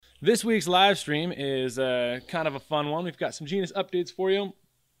This week's live stream is kind of a fun one. We've got some Genus updates for you.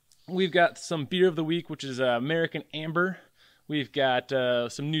 We've got some beer of the week, which is American Amber. We've got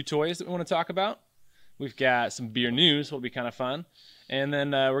some new toys that we want to talk about. We've got some beer news, will be kind of fun. And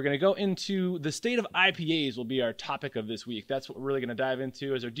then we're going to go into the state of IPAs will be our topic of this week. That's what we're really going to dive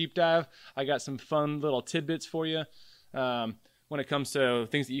into as our deep dive. I got some fun little tidbits for you when it comes to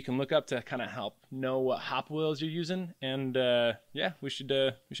things that you can look up to kind of help know what hop oils you're using. And yeah, we should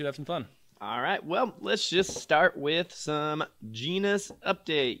have some fun. All right, well, let's just start with some Genus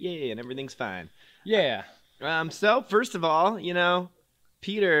update. Yay, and everything's fine. Yeah. So, first of all,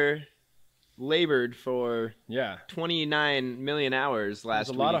 Peter labored for 29 million hours last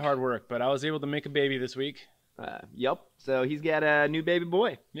week. It was a lot of hard work, but I was able to make a baby this week. Yep, so he's got a new baby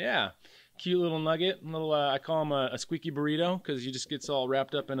boy. Yeah. Cute little nugget, I call him a squeaky burrito because he just gets all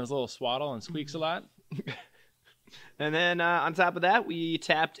wrapped up in his little swaddle and squeaks a lot. And then on top of that, we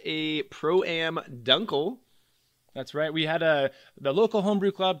tapped a Pro-Am Dunkel. That's right. We had the local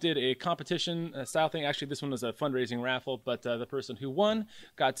homebrew club did a competition style thing. Actually, this one was a fundraising raffle, but the person who won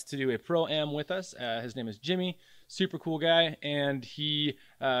got to do a Pro-Am with us. His name is Jimmy. Super cool guy, and he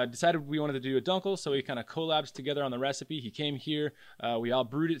decided we wanted to do a Dunkel, so we kind of collabed together on the recipe. He came here, we all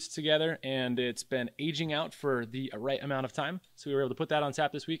brewed it together, and it's been aging out for the right amount of time, so we were able to put that on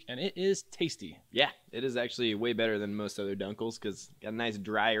tap this week, and it is tasty. Yeah, it is actually way better than most other Dunkels, because it's got a nice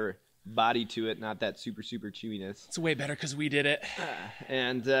drier body to it, not that super chewiness. It's way better because we did it.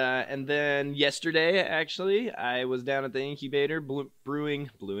 And then yesterday, actually, I was down at the incubator brewing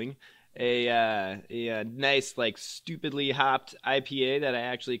a nice, like, stupidly hopped IPA that I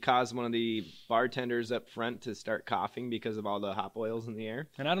actually caused one of the bartenders up front to start coughing because of all the hop oils in the air.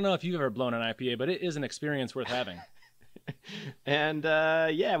 And I don't know if you've ever blown an IPA, but it is an experience worth having. And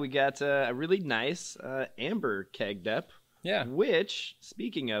we got a really nice amber kegged up. Yeah. Which,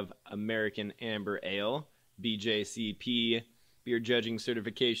 speaking of American Amber Ale, BJCP Beer Judging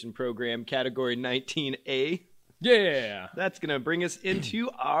Certification Program Category 19A. Yeah. That's going to bring us into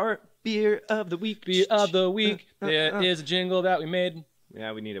our Beer of the Week. Beer of the Week. There is a jingle that we made.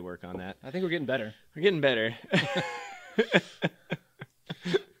 Yeah, we need to work on that. I think we're getting better. We're getting better. The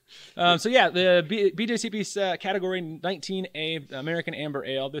BJCP Category 19A American Amber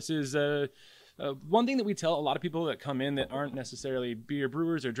Ale. This is one thing that we tell a lot of people that come in that aren't necessarily beer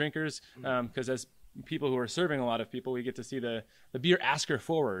brewers or drinkers, because as people who are serving a lot of people, we get to see the beer asker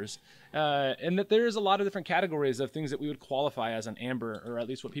forwards, and that there is a lot of different categories of things that we would qualify as an amber, or at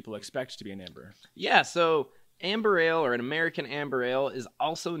least what people expect to be an amber. Yeah, so amber ale or an American amber ale is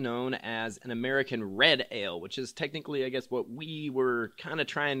also known as an American red ale, which is technically, I guess, what we were kind of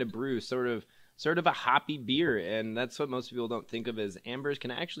trying to brew, sort of a hoppy beer, and that's what most people don't think of as ambers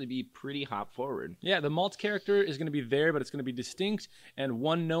can actually be pretty hop forward. Yeah, the malt character is going to be there, but it's going to be distinct, and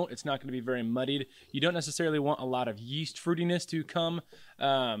one note, it's not going to be very muddied. You don't necessarily want a lot of yeast fruitiness to come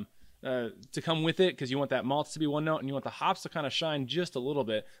with it, because you want that malt to be one note, and you want the hops to kind of shine just a little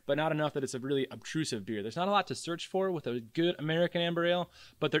bit, but not enough that it's a really obtrusive beer. There's not a lot to search for with a good American amber ale,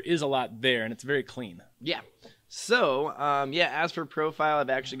 but there is a lot there, and it's very clean. Yeah. So, as for profile, I've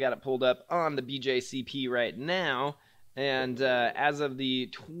actually got it pulled up on the BJCP right now, and as of the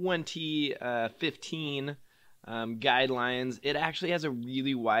 2015 guidelines, it actually has a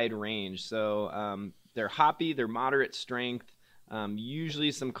really wide range. So, they're hoppy, they're moderate strength,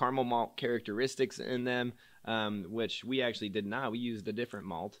 usually some caramel malt characteristics in them, which we actually did not. We used a different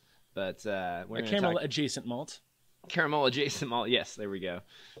malt, but a caramel-adjacent malt. Caramel-adjacent malt, yes, there we go.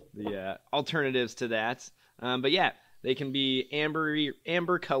 The alternatives to that. But yeah, they can be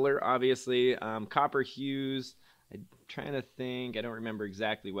amber color, obviously, copper hues. I'm trying to think. I don't remember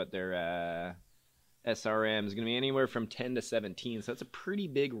exactly what their SRM is going to be. Anywhere from 10 to 17, so that's a pretty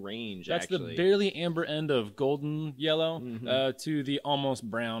big range. That's actually the barely amber end of golden yellow to the almost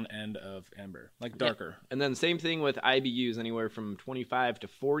brown end of amber, like darker. Yeah. And then same thing with IBUs. Anywhere from 25 to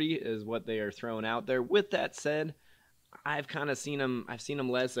 40 is what they are throwing out there. With that said, I've kind of seen them. I've seen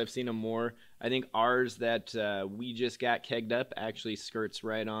them less. I've seen them more. I think ours that we just got kegged up actually skirts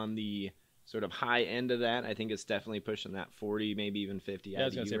right on the sort of high end of that. I think it's definitely pushing that 40, maybe even 50. Yeah, I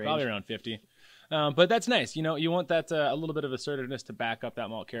was going to say range. probably around 50. But that's nice. You want that a little bit of assertiveness to back up that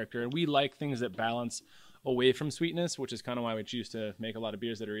malt character. And we like things that balance away from sweetness, which is kind of why we choose to make a lot of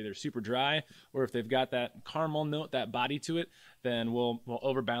beers that are either super dry, or if they've got that caramel note, that body to it, then we'll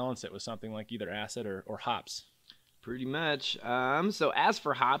overbalance it with something like either acid or hops. Pretty much. So as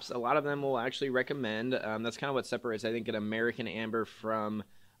for hops, a lot of them will actually recommend. That's kind of what separates, I think, an American amber from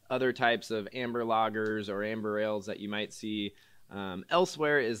other types of amber lagers or amber ales that you might see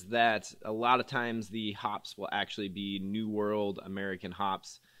elsewhere, is that a lot of times the hops will actually be New World American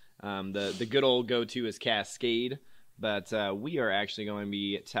hops. The good old go-to is Cascade, but we are actually going to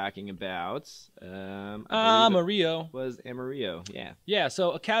be talking about Amarillo. Was Amarillo, yeah. Yeah,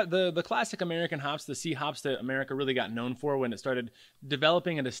 so the classic American hops, the C hops that America really got known for when it started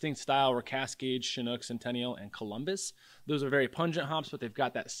developing a distinct style were Cascade, Chinook, Centennial, and Columbus. Those are very pungent hops, but they've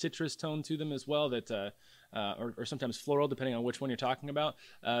got that citrus tone to them as well, that or sometimes floral, depending on which one you're talking about,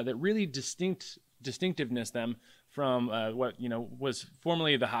 that really distinctiveness them from what was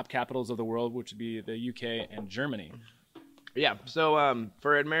formerly the hop capitals of the world, which would be the UK and Germany. Yeah, so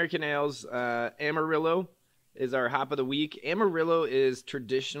for American ales, Amarillo is our hop of the week. Amarillo is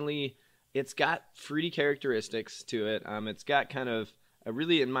traditionally, it's got fruity characteristics to it. It's got kind of a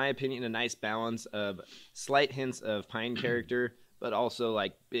really, in my opinion, a nice balance of slight hints of pine character, but also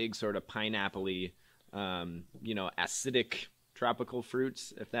like big sort of pineapple-y, acidic tropical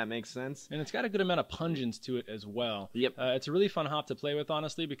fruits, if that makes sense. And it's got a good amount of pungence to it as well. Yep. It's a really fun hop to play with,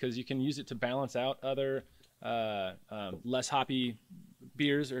 honestly, because you can use it to balance out other less hoppy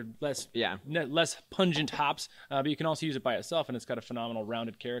beers or less pungent hops, but you can also use it by itself, and it's got a phenomenal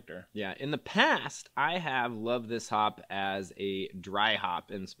rounded character. Yeah, in the past, I have loved this hop as a dry hop,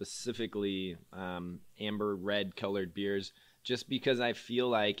 and specifically amber red colored beers, just because I feel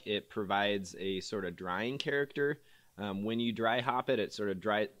like it provides a sort of drying character. When you dry hop it, it sort of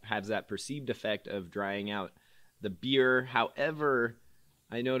has that perceived effect of drying out the beer. However,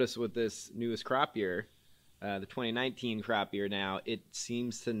 I noticed with this newest crop year, the 2019 crop year now, it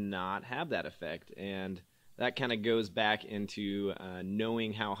seems to not have that effect. And that kind of goes back into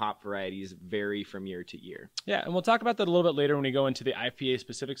knowing how hop varieties vary from year to year. Yeah, and we'll talk about that a little bit later when we go into the IPA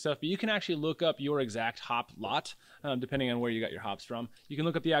specific stuff, but you can actually look up your exact hop lot, depending on where you got your hops from. You can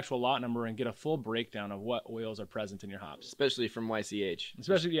look up the actual lot number and get a full breakdown of what oils are present in your hops. Especially from YCH.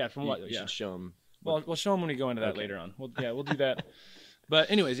 Especially, from what? You should show them. Well, we'll show them when we go into that later on. We'll do that. But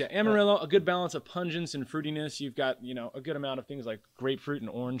anyways, Amarillo, a good balance of pungence and fruitiness. You've got, a good amount of things like grapefruit and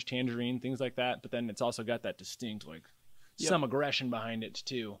orange, tangerine, things like that. But then it's also got that distinct, some aggression behind it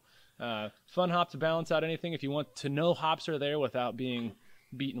too. Fun hop to balance out anything if you want to know hops are there without being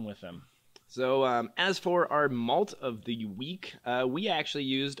beaten with them. So as for our malt of the week, we actually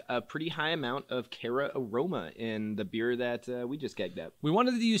used a pretty high amount of Cara Aroma in the beer that we just kegged up. We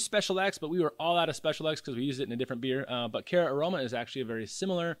wanted to use Special X, but we were all out of Special X because we used it in a different beer. But Cara Aroma is actually a very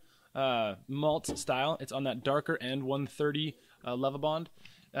similar malt style. It's on that darker end, 130 Levabond.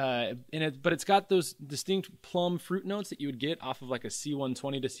 But it's got those distinct plum fruit notes that you would get off of like a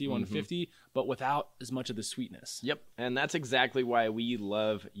C120 to C150, but without as much of the sweetness. Yep, and that's exactly why we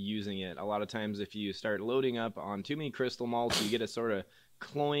love using it. A lot of times if you start loading up on too many crystal malts, you get a sort of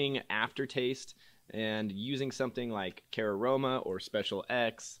cloying aftertaste, and using something like Cara Aroma or Special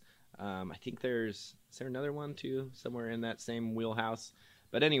X, I think is there another one too, somewhere in that same wheelhouse?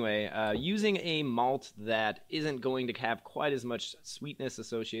 But anyway, using a malt that isn't going to have quite as much sweetness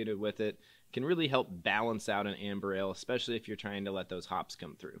associated with it can really help balance out an amber ale, especially if you're trying to let those hops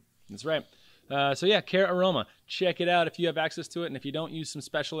come through. That's right. Cara Aroma. Check it out if you have access to it, and if you don't, use some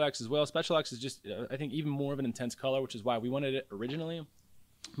Special X as well. Special X is just, I think, even more of an intense color, which is why we wanted it originally.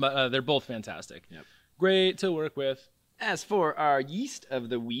 But they're both fantastic. Yep. Great to work with. As for our yeast of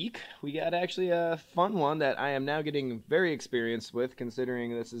the week, we got actually a fun one that I am now getting very experienced with,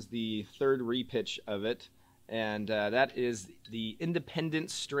 considering this is the third repitch of it. And that is the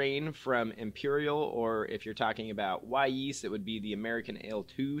Independent strain from Imperial, or if you're talking about Y yeast, it would be the American Ale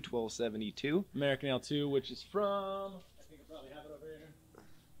 2 1272. American Ale 2, which is from, I think I probably have it over here.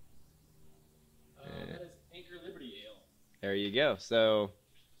 That is Anchor Liberty Ale. There you go. So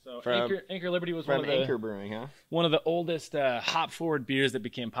Anchor Liberty was from Anchor Brewing, huh? One of the oldest hop-forward beers that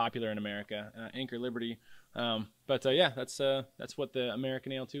became popular in America. Anchor Liberty. That's what the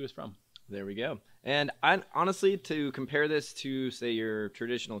American Ale 2 is from. There we go. And honestly, to compare this to, say, your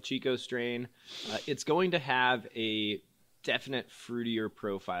traditional Chico strain, it's going to have a definite fruitier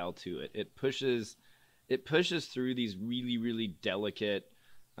profile to it. It pushes through these really, really delicate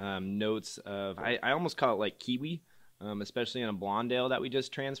notes of, I almost call it like kiwi. Especially in a blonde ale that we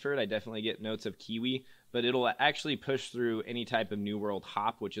just transferred, I definitely get notes of kiwi, but it'll actually push through any type of New World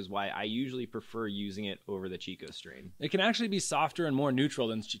hop, which is why I usually prefer using it over the Chico strain. It can actually be softer and more neutral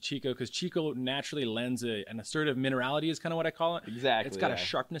than Chico, because Chico naturally lends an assertive minerality, is kind of what I call it. Exactly. It's got a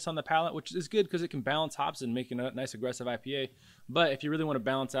sharpness on the palate, which is good because it can balance hops and make a nice aggressive IPA. But if you really want to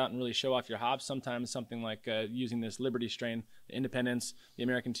balance out and really show off your hops, sometimes something like using this Liberty strain, the Independence, the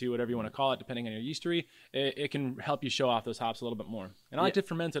American 2, whatever you want to call it, depending on your yeastery, it can help you show off those hops a little bit more. And I like to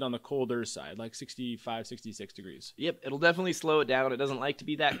ferment it on the colder side, like 65, 66 degrees. Yep, it'll definitely slow it down. It doesn't like to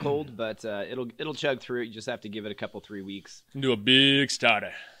be that cold, but it'll chug through it. You just have to give it a couple, 3 weeks. Do a big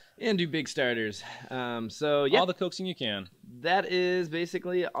starter. and do big starters. So yeah, All the coaxing you can. that is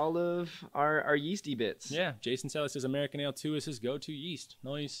basically all of our yeasty bits. Yeah, Jason Sally says American Ale 2 is his go-to yeast.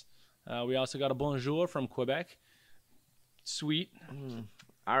 Nice. We also got a Bonjour from Quebec. Sweet.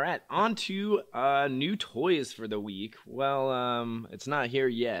 All right, on to new toys for the week. Well, it's not here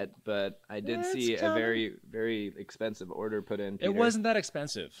yet, but I did see a very, very expensive order put in. Peter. It wasn't that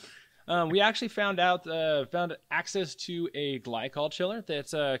expensive. We actually found access to a glycol chiller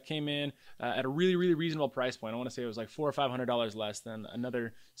that came in at a really, really reasonable price point. I want to say it was like $400 or $500 less than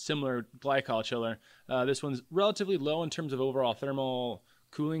another similar glycol chiller. This one's relatively low in terms of overall thermal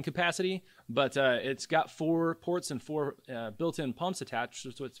cooling capacity, but it's got 4 ports and 4 built-in pumps attached,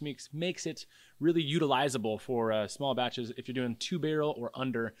 so it makes it really utilizable for small batches. If you're doing 2-barrel or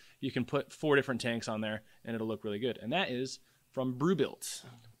under, you can put 4 different tanks on there, and it'll look really good. And that is from Brewbuilt.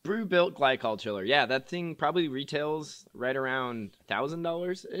 Brewbuilt glycol chiller. Yeah, that thing probably retails right around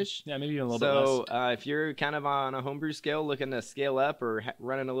 $1,000 ish. Yeah, maybe even a little bit less. So if you're kind of on a homebrew scale, looking to scale up or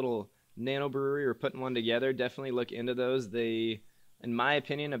running a little nano brewery or putting one together, definitely look into those. They, in my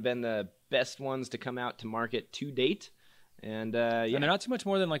opinion, have been the best ones to come out to market to date. And yeah, and they're not too much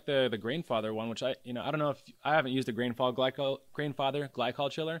more than like the Grainfather one, which I don't know if I haven't used a Grainfather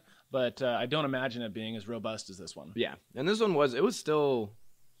glycol chiller, but I don't imagine it being as robust as this one. Yeah, and this one was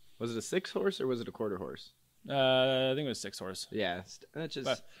it a 6 horse or was it a quarter horse? I think it was 6 horse. Yeah, that's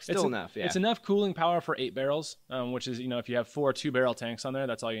just still enough. Yeah, it's enough cooling power for 8 barrels, which is if you have 4 2-barrel tanks on there,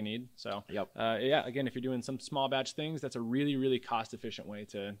 that's all you need. So yep. Yeah, again, if you're doing some small batch things, that's a really, really cost efficient way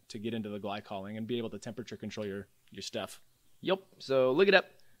to get into the glycoling and be able to temperature control your stuff. Yep. So look it up.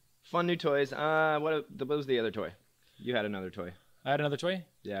 Fun new toys. What was the other toy? You had another toy. I had another toy.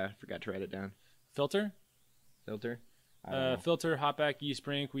 Yeah, I forgot to write it down. Filter. Filter, hopback, yeast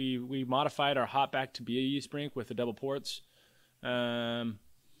brink. We modified our hopback to be a yeast brink with the double ports. There's a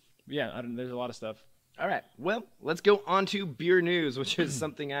lot of stuff. All right. Well, let's go on to beer news, which is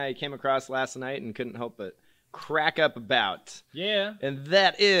something I came across last night and couldn't help but crack up about. Yeah. And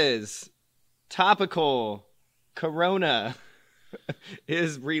that is Topical Corona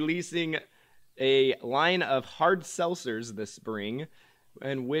is releasing a line of hard seltzers this spring,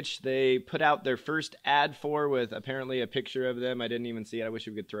 in which they put out their first ad for with apparently a picture of them. I didn't even see it. I wish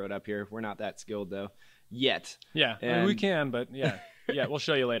we could throw it up here. We're not that skilled, though, yet. Yeah, we can, but yeah. Yeah, we'll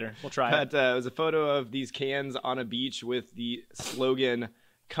show you later. We'll try it. But it was a photo of these cans on a beach with the slogan,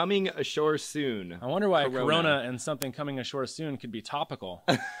 "Coming ashore soon." I wonder why Corona and something coming ashore soon could be topical.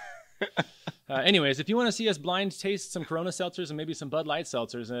 Anyways, if you want to see us blind taste some Corona seltzers and maybe some Bud Light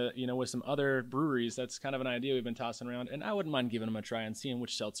seltzers, with some other breweries, that's kind of an idea we've been tossing around, and I wouldn't mind giving them a try and seeing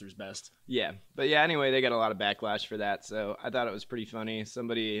which seltzer's best. Yeah, but yeah, anyway, they got a lot of backlash for that, so I thought it was pretty funny.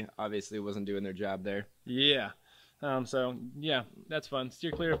 Somebody obviously wasn't doing their job there. Yeah. So yeah, that's fun.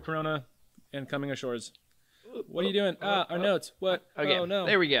 Steer clear of Corona and coming ashores. What are you doing? Our notes. What? Okay, oh, no.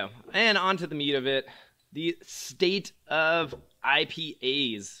 There we go. And on to the meat of it. The state of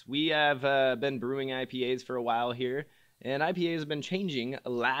IPAs. We have been brewing IPAs for a while here, and IPAs have been changing a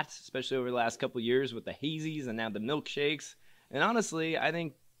lot, especially over the last couple of years with the hazies and now the milkshakes. And honestly, I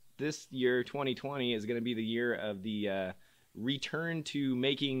think this year, 2020, is going to be the year of the return to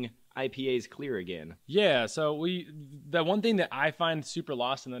making IPAs clear again. Yeah, so the one thing that I find super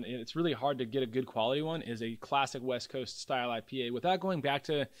lost, and then it's really hard to get a good quality one, is a classic West Coast style IPA without going back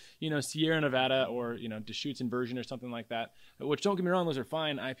to Sierra Nevada or Deschutes Inversion or something like that. Which, don't get me wrong, those are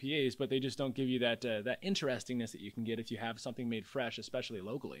fine IPAs, but they just don't give you that interestingness that you can get if you have something made fresh, especially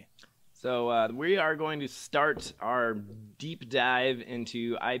locally. So we are going to start our deep dive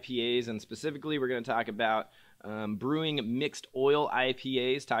into IPAs, and specifically we're going to talk about brewing mixed oil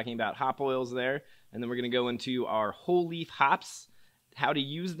IPAs, talking about hop oils there. And then we're going to go into our whole leaf hops, how to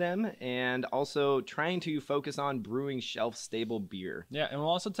use them, and also trying to focus on brewing shelf-stable beer. Yeah, and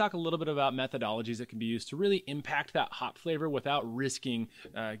we'll also talk a little bit about methodologies that can be used to really impact that hop flavor without risking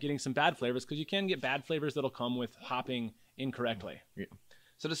getting some bad flavors, because you can get bad flavors that'll come with hopping incorrectly. Yeah.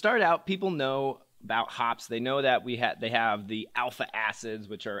 So to start out, people know about hops. They know that they have the alpha acids,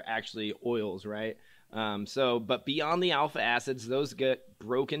 which are actually oils, right? But beyond the alpha acids, those get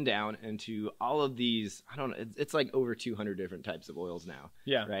broken down into all of these. I don't know. It's like over 200 different types of oils now.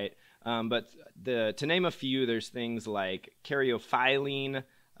 Yeah. Right. But to name a few, there's things like caryophyllene,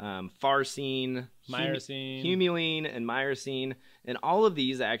 farcene, myrcene, humulene, and myrcene, and all of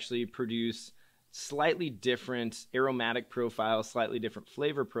these actually produce slightly different aromatic profiles, slightly different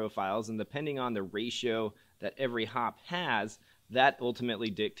flavor profiles, and depending on the ratio that every hop has, that ultimately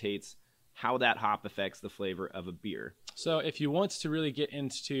dictates how that hop affects the flavor of a beer. So if you want to really get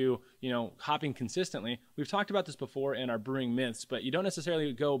into, hopping consistently, we've talked about this before in our brewing myths, but you don't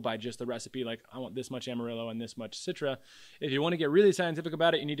necessarily go by just the recipe, like I want this much Amarillo and this much Citra. If you want to get really scientific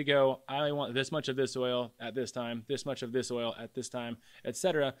about it, you need to go, I want this much of this oil at this time, this much of this oil at this time,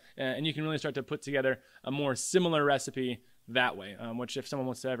 etc. And you can really start to put together a more similar recipe that way, which if someone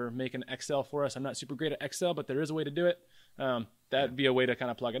wants to ever make an Excel for us, I'm not super great at Excel, but there is a way to do it. That'd be a way to kind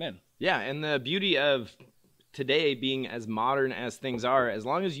of plug it in. Yeah, and the beauty of today being as modern as things are, as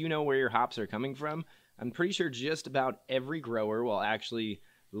long as you know where your hops are coming from, I'm pretty sure just about every grower will actually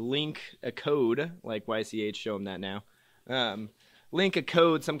link a code, like YCH, show them that now, link a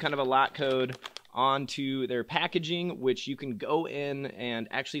code, some kind of a lot code, onto their packaging, which you can go in and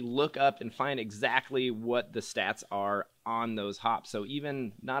actually look up and find exactly what the stats are on those hops. So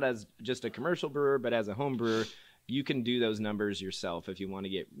even not as just a commercial brewer, but as a home brewer, you can do those numbers yourself if you want to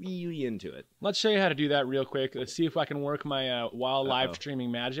get really into it. Let's show you how to do that real quick. Let's see if I can work my while live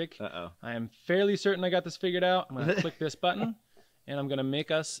streaming magic. I am fairly certain I got this figured out. I'm going to click this button, and I'm going to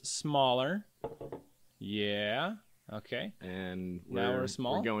make us smaller. Yeah. Okay. And now we're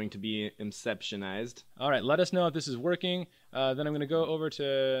small. We're going to be inceptionized. All right. Let us know if this is working. Then I'm going to go over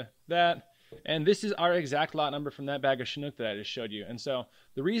to that. And this is our exact lot number from that bag of Chinook that I just showed you. And so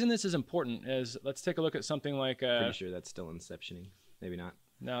the reason this is important is, let's take a look at something like... Pretty sure that's still inceptioning. Maybe not.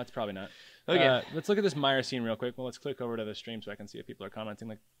 No, it's probably not. Okay. Let's look at this Myrcene real quick. Well, let's click over to the stream so I can see if people are commenting.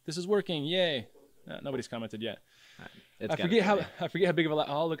 Like, this is working. Yay. Nobody's commented yet. Right. I forget how big of a lot.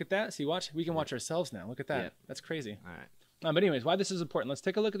 Oh, look at that. See, watch. We can watch ourselves now. Look at that. Yeah. That's crazy. All right. But anyways, why this is important, let's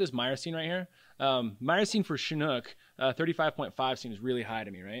take a look at this Myrcene right here. Myrcene for Chinook, 35.5 seems really high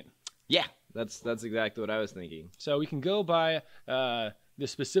to me, right? Yeah, that's exactly what I was thinking. So we can go by the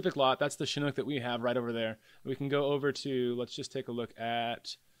specific lot. That's the Chinook that we have right over there. We can go over to, let's just take a look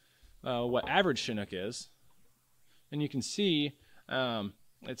at what average Chinook is. And you can see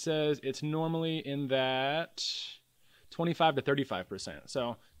it says it's normally in that 25 to 35%.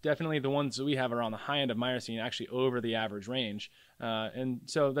 So definitely the ones that we have are on the high end of Myrcene, actually over the average range. And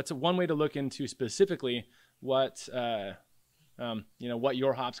so that's one way to look into specifically what what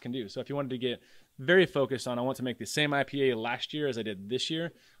your hops can do. So if you wanted to get very focused on, I want to make the same IPA last year as I did this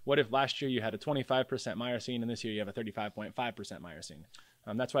year. What if last year you had a 25% Myrcene and this year you have a 35.5% Myrcene?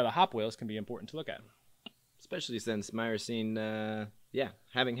 That's why the hop oils can be important to look at. Especially since Myrcene,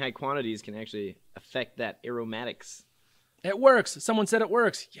 having high quantities can actually affect that aromatics. It works. Someone said it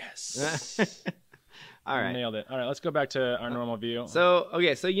works. Yes. All right. Nailed it. All right, let's go back to our normal view. So,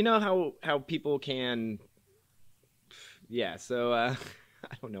 okay, so you know how people can... Yeah, so I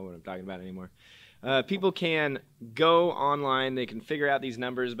don't know what I'm talking about anymore. People can go online, they can figure out these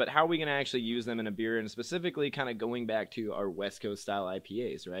numbers, but how are we going to actually use them in a beer? And specifically kind of going back to our West Coast style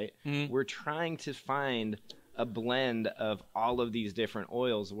IPAs, right? Mm-hmm. We're trying to find a blend of all of these different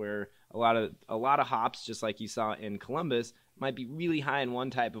oils where a lot of hops, just like you saw in Columbus, might be really high in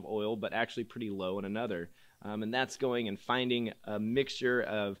one type of oil, but actually pretty low in another. And that's going and finding a mixture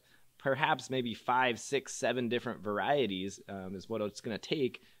of perhaps maybe 5, 6, 7 different varieties is what it's going to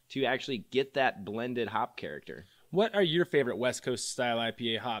take to actually get that blended hop character. What are your favorite West Coast style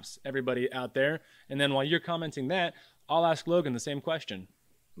IPA hops, everybody out there? And then while you're commenting that, I'll ask Logan the same question.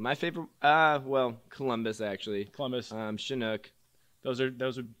 My favorite, Columbus actually. Columbus. Chinook. Those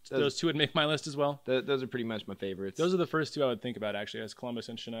two would make my list as well. Those are pretty much my favorites. Those are the first two I would think about actually, as Columbus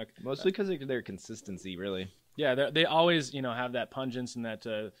and Chinook. Mostly because of their consistency, really. Yeah, they always, have that pungence, and that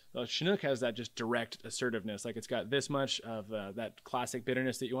Chinook has that just direct assertiveness. Like, it's got this much of that classic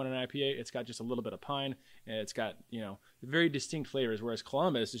bitterness that you want in an IPA. It's got just a little bit of pine, and it's got, very distinct flavors. Whereas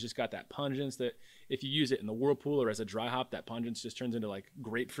Columbus has just got that pungence that if you use it in the whirlpool or as a dry hop, that pungence just turns into like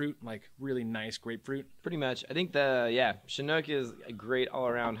grapefruit, like really nice grapefruit. Pretty much. I think Chinook is a great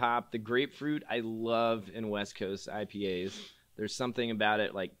all-around hop. The grapefruit I love in West Coast IPAs. There's something about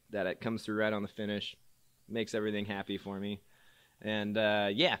it like that. It comes through right on the finish. Makes everything happy for me. And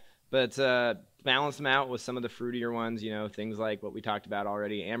balance them out with some of the fruitier ones, things like what we talked about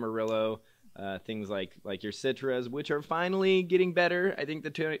already, Amarillo, things like your Citras, which are finally getting better. I think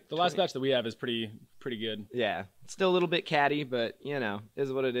the last batch that we have is pretty good. Yeah, it's still a little bit catty, but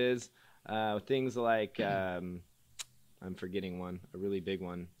is what it is. Things like I'm forgetting one, a really big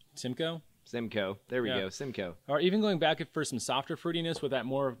one. Simcoe. There we go. Simcoe. Or even going back for some softer fruitiness with that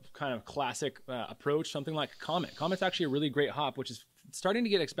more kind of classic approach, something like Comet. Comet's actually a really great hop, which is starting to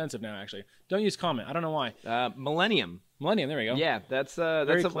get expensive now, actually. Don't use Comet. I don't know why. Millennium, there we go. Yeah, that's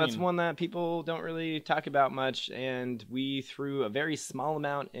one that people don't really talk about much, and we threw a very small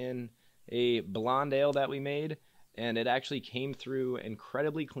amount in a blonde ale that we made, and it actually came through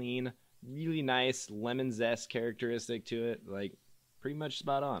incredibly clean, really nice lemon zest characteristic to it. Like, pretty much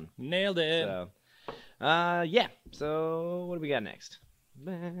spot on. Nailed it. So, yeah. So, what do we got next?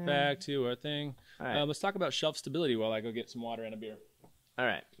 Back to our thing. All right. Let's talk about shelf stability while I go get some water and a beer. All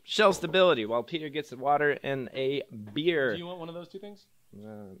right. Shelf stability while Peter gets the water and a beer. Do you want one of those two things?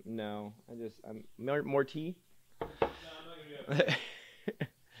 No. I'm more tea. No, I'm not going to do that.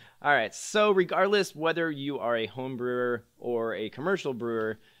 All right. So, regardless whether you are a home brewer or a commercial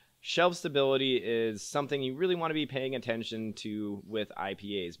brewer, shelf stability is something you really want to be paying attention to with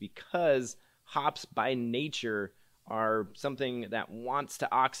IPAs, because hops by nature are something that wants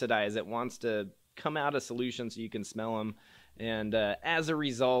to oxidize. It wants to come out of solution so you can smell them. And as a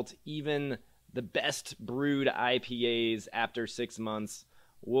result, even the best brewed IPAs after 6 months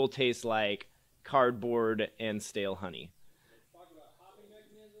will taste like cardboard and stale honey. We'll talk about hopping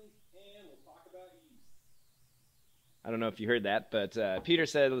mechanisms, and we'll talk about yeast. I don't know if you heard that, but Peter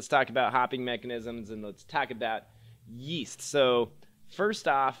said let's talk about hopping mechanisms and let's talk about yeast. So first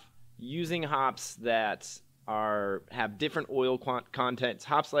off, using hops that have different oil contents,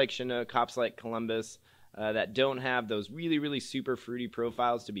 hops like Chinook, hops like Columbus, that don't have those really, really super fruity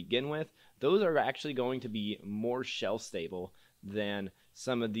profiles to begin with, those are actually going to be more shelf stable than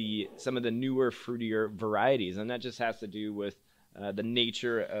some of the newer, fruitier varieties. And that just has to do with the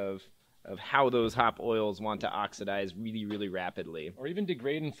nature of how those hop oils want to oxidize really, really rapidly. Or even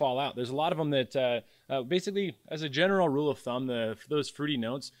degrade and fall out. There's a lot of them that basically, as a general rule of thumb, those fruity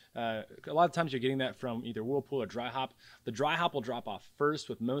notes, a lot of times you're getting that from either Whirlpool or dry hop. The dry hop will drop off first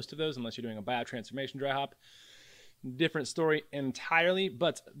with most of those, unless you're doing a biotransformation dry hop. Different story entirely,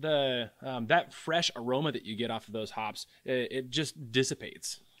 but that fresh aroma that you get off of those hops, it just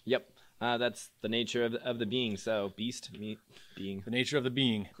dissipates. Yep. That's the nature of the being. So beast, meat, being. The nature of the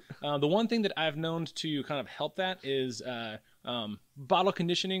being. The one thing that I've known to kind of help that is bottle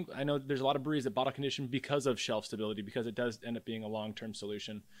conditioning. I know there's a lot of breweries that bottle condition because of shelf stability, because it does end up being a long-term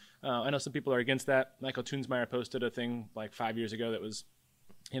solution. I know some people are against that. Michael Toonsmeyer posted a thing like 5 years ago that was,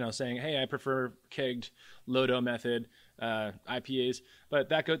 saying, hey, I prefer kegged Lodo method IPAs, but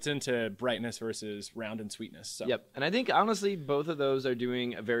that goes into brightness versus round and sweetness. So. Yep. And I think, honestly, both of those are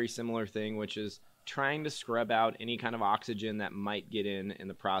doing a very similar thing, which is trying to scrub out any kind of oxygen that might get in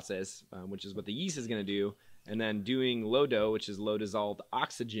the process, which is what the yeast is going to do, and then doing Lodo, which is low-dissolved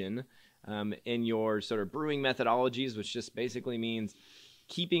oxygen, in your sort of brewing methodologies, which just basically means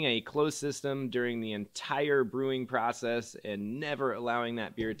keeping a closed system during the entire brewing process and never allowing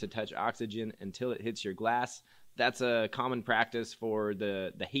that beer to touch oxygen until it hits your glass. That's a common practice for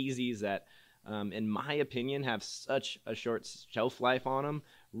the hazies that, in my opinion, have such a short shelf life on them.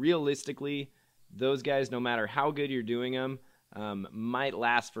 Realistically, those guys, no matter how good you're doing them, might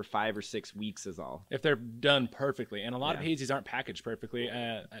last for 5 or 6 weeks is all. If they're done perfectly. And a lot of hazies aren't packaged perfectly.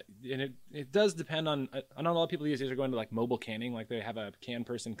 And it does depend on, I know a lot of people these days are going to like mobile canning, like they have a can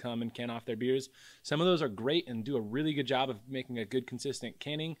person come and can off their beers. Some of those are great and do a really good job of making a good, consistent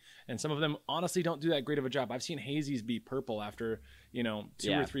canning. And some of them honestly don't do that great of a job. I've seen hazies be purple after, 2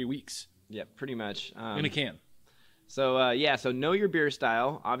 or 3 weeks. Yeah, pretty much. In a can. So, so know your beer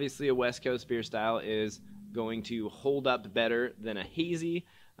style. Obviously, a West Coast beer style is going to hold up better than a hazy.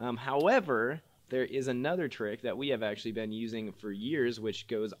 However, there is another trick that we have actually been using for years, which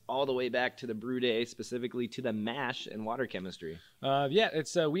goes all the way back to the brew day, specifically to the mash and water chemistry.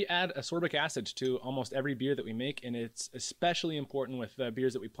 It's we add ascorbic acid to almost every beer that we make, and it's especially important with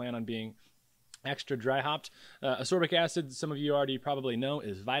beers that we plan on being extra dry hopped. Ascorbic acid, some of you already probably know,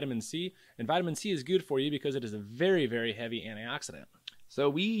 is vitamin C, and vitamin C is good for you because it is a very, very heavy antioxidant. So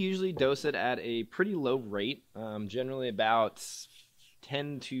we usually dose it at a pretty low rate, generally about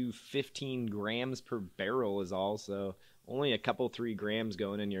 10 to 15 grams per barrel is all. So only a couple, 3 grams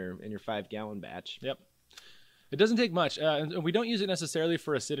going in your 5-gallon batch. Yep. It doesn't take much. And we don't use it necessarily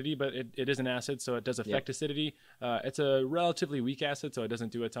for acidity, but it is an acid, so it does affect acidity. It's a relatively weak acid, so it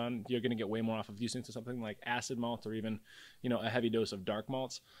doesn't do a ton. You're going to get way more off of using something like acid malt or even, a heavy dose of dark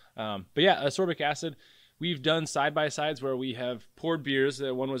malts. Ascorbic acid. We've done side-by-sides where we have poured beers.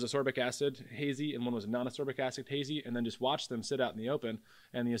 One was ascorbic acid hazy and one was non-ascorbic acid hazy, and then just watched them sit out in the open.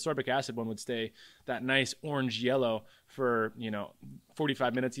 And the ascorbic acid one would stay that nice orange-yellow for,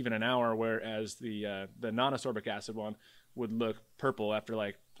 45 minutes, even an hour, whereas the non-ascorbic acid one would look purple after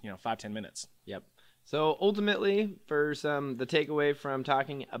 5-10 minutes. Yep. So ultimately, the takeaway from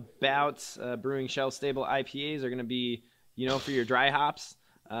talking about brewing shelf-stable IPAs are going to be, for your dry hops,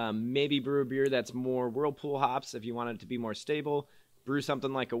 maybe brew a beer that's more Whirlpool hops if you want it to be more stable. Brew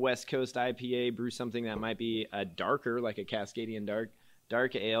something like a West Coast IPA. Brew something that might be a darker, like a Cascadian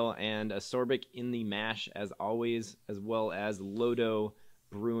dark ale, and ascorbic in the mash as always, as well as Lodo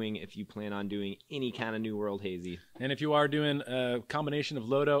brewing if you plan on doing any kind of New World hazy. And if you are doing a combination of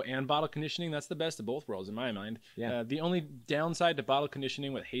Lodo and bottle conditioning, that's the best of both worlds in my mind. Yeah. The only downside to bottle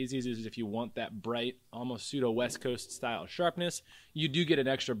conditioning with hazies is if you want that bright, almost pseudo West Coast style sharpness, you do get an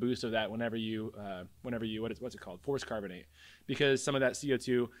extra boost of that whenever you what's it called, forced carbonate, because some of that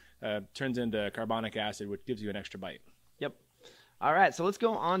CO2 turns into carbonic acid, which gives you an extra bite. Yep. All right, so let's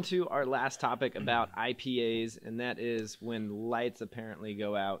go on to our last topic about IPAs, and that is when lights apparently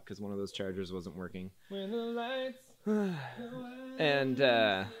go out because one of those chargers wasn't working. When the lights and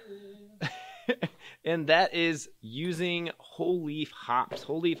and that is using whole leaf hops.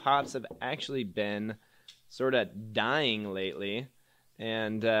 Whole leaf hops have actually been sort of dying lately,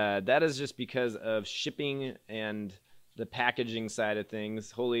 and that is just because of shipping and the packaging side of things.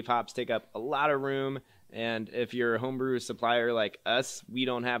 Whole leaf hops take up a lot of room. And if you're a homebrew supplier like us, we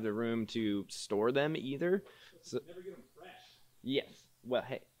don't have the room to store them either. So, never get them fresh. yes. Well,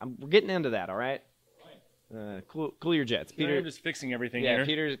 hey, we're getting into that, all right? Cool your jets. Peter, I'm just fixing everything yeah,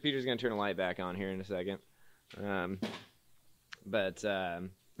 here. Peter's going to turn the light back on here in a second. Where was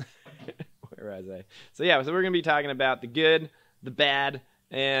I? So, yeah, so we're going to be talking about the good, the bad,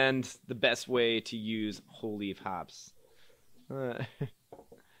 and the best way to use whole leaf hops.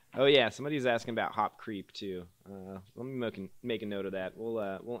 Oh yeah, somebody's asking about hop creep too. Let me make a note of that.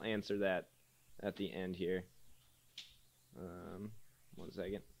 We'll answer that at the end here. 1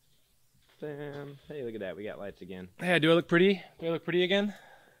 second. Bam. Hey, look at that. We got lights again. Hey, do I look pretty? Do I look pretty again?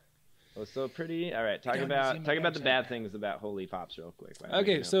 Oh, so pretty. All right, talk about the bad things about whole leaf hops real quick.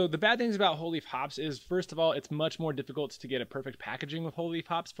 Okay, so the bad things about whole leaf hops is, first of all, it's much more difficult to get a perfect packaging with whole leaf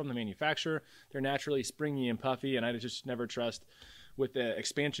hops from the manufacturer. They're naturally springy and puffy, and I just never trust with the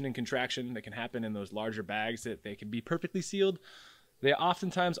expansion and contraction that can happen in those larger bags that they can be perfectly sealed. They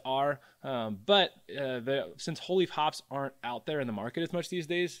oftentimes are, but since whole leaf hops aren't out there in the market as much these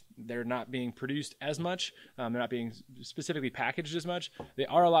days, they're not being produced as much, they're not being specifically packaged as much, they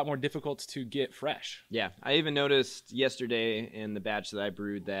are a lot more difficult to get fresh. Yeah, I even noticed yesterday in the batch that I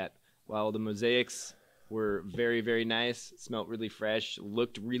brewed that while the mosaics were very, very nice, smelled really fresh,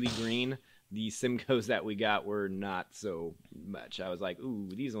 looked really green, the Simcoes that we got were not so much. I was like, ooh,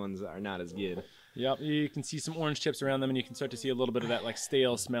 these ones are not as good. Yep, you can see some orange chips around them, and you can start to see a little bit of that like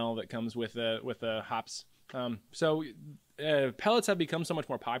stale smell that comes with hops. Pellets have become so much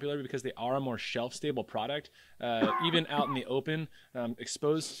more popular because they are a more shelf-stable product. Even out in the open,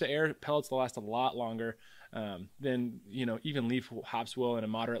 exposed to air, pellets will last a lot longer than even leaf hops will in a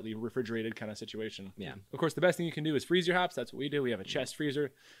moderately refrigerated kind of situation. Yeah. Of course, the best thing you can do is freeze your hops. That's what we do. We have a chest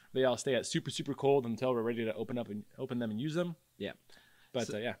freezer. They all stay at super, super cold until we're ready to open them and use them. Yeah. But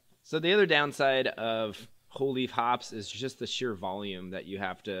yeah. So the other downside of whole leaf hops is just the sheer volume that you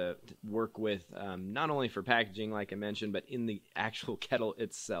have to work with, not only for packaging, like I mentioned, but in the actual kettle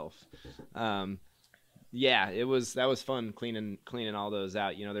itself. Yeah, that was fun cleaning all those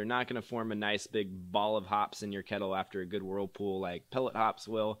out. They're not going to form a nice big ball of hops in your kettle after a good whirlpool like pellet hops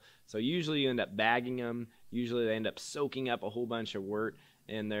will. So usually you end up bagging them. Usually they end up soaking up a whole bunch of wort,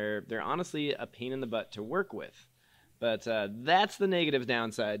 and they're honestly a pain in the butt to work with. But that's the negative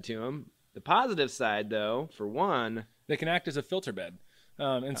downside to them. The positive side, though, for one, they can act as a filter bed. So,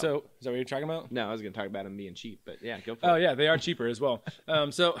 is that what you're talking about? No, I was going to talk about them being cheap, but yeah, go for it. Oh, yeah, they are cheaper as well.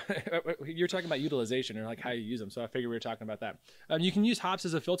 So, you're talking about utilization or like how you use them. So, I figured we were talking about that. You can use hops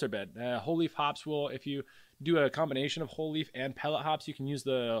as a filter bed. Whole leaf hops will, if you do a combination of whole leaf and pellet hops, you can use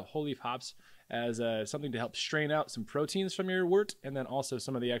the whole leaf hops as something to help strain out some proteins from your wort, and then also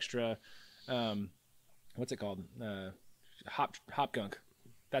some of the extra, what's it called? Hop gunk.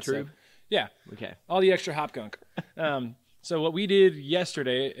 That's true. Yeah. Okay. All the extra hop gunk. So what we did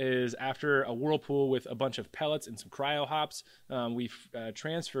yesterday is after a whirlpool with a bunch of pellets and some cryo hops, we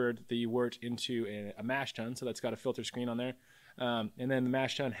transferred the wort into a mash tun. So that's got a filter screen on there. And then the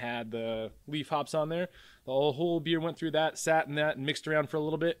mash tun had the leaf hops on there. The whole beer went through that, sat in that, and mixed around for a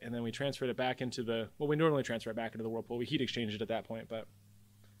little bit. And then we transferred it back into we normally transfer it back into the whirlpool. We heat exchanged it at that point. But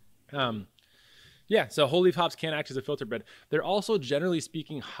yeah, so whole leaf hops can act as a filter bed. They're also, generally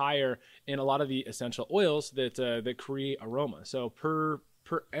speaking, higher in a lot of the essential oils that create aroma. So per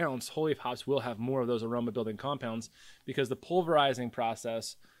ounce, whole leaf hops will have more of those aroma building compounds because the pulverizing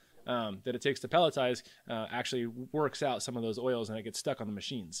process that it takes to pelletize actually works out some of those oils and it gets stuck on the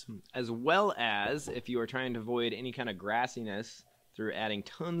machines. As well as if you are trying to avoid any kind of grassiness through adding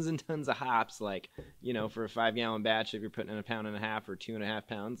tons and tons of hops, like, for a 5-gallon batch, if you're putting in 1.5 pounds or 2.5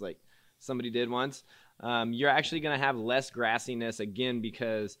 pounds, like somebody did once, you're actually going to have less grassiness again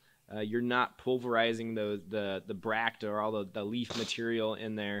because you're not pulverizing the bract or all the leaf material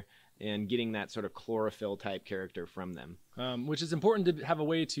in there, and getting that sort of chlorophyll type character from them. Which is important to have a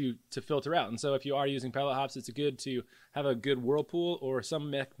way to filter out. And so if you are using pellet hops, it's good to have a good whirlpool or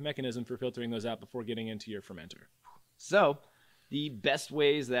some mechanism for filtering those out before getting into your fermenter. So the best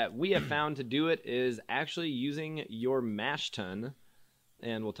ways that we have found to do it is actually using your mash tun.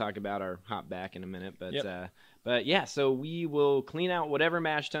 And we'll talk about our hop back in a minute. But yeah, so we will clean out whatever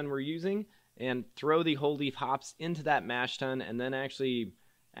mash tun we're using and throw the whole leaf hops into that mash tun, and then actually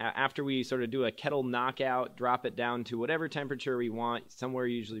after we sort of do a kettle knockout, drop it down to whatever temperature we want, somewhere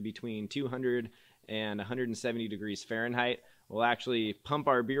usually between 200 and 170 degrees Fahrenheit. We'll actually pump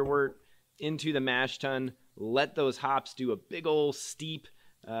our beer wort into the mash tun, let those hops do a big old steep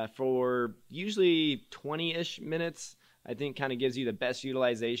for usually 20-ish minutes. I think kind of gives you the best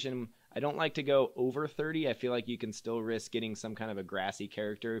utilization. I don't like to go over 30. I feel like you can still risk getting some kind of a grassy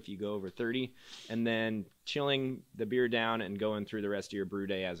character if you go over 30, and then chilling the beer down and going through the rest of your brew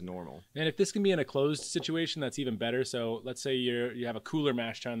day as normal. And if this can be in a closed situation, that's even better. So let's say you have a cooler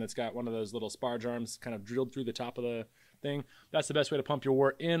mash tun that's got one of those little sparge arms kind of drilled through the top of the thing. That's the best way to pump your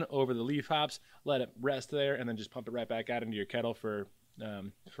wort in over the leaf hops, let it rest there, and then just pump it right back out into your kettle for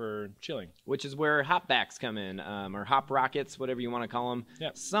chilling. Which is where hop backs come in, or hop rockets, whatever you want to call them.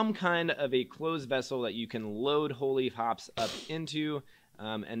 Yep. Some kind of a closed vessel that you can load whole leaf hops up into,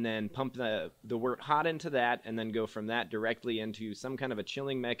 and then pump the wort hot into that, and then go from that directly into some kind of a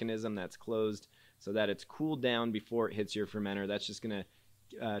chilling mechanism that's closed so that it's cooled down before it hits your fermenter. That's just going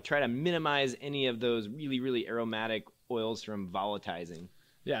to try to minimize any of those really, really aromatic oils from volatilizing.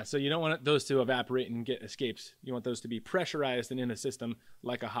 Yeah, so you don't want those to evaporate and get escapes. You want those to be pressurized and in a system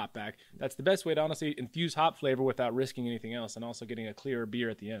like a hop back. That's the best way to honestly infuse hop flavor without risking anything else, and also getting a clearer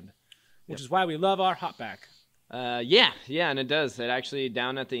beer at the end, which is why we love our hop back. Yeah, and it does. It actually,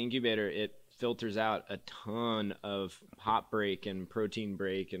 down at the incubator, it filters out a ton of hop break and protein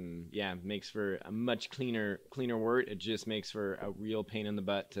break, and makes for a much cleaner wort. It just makes for a real pain in the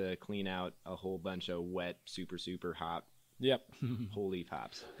butt to clean out a whole bunch of wet, super hop. Yep. Whole leaf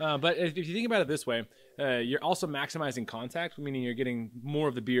hops. But if you think about it this way, you're also maximizing contact, meaning you're getting more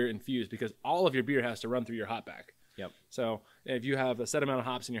of the beer infused because all of your beer has to run through your hop back. Yep. So if you have a set amount of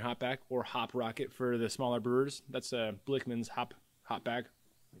hops in your hop back, or hop rocket for the smaller brewers, that's Blickman's hop bag,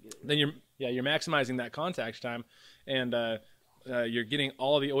 then you're maximizing that contact time, and you're getting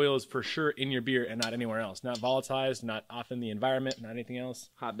all of the oils for sure in your beer and not anywhere else. Not volatilized, not off in the environment, not anything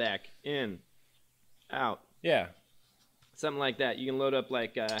else. Hop back, in, out. Yeah. Something like that. You can load up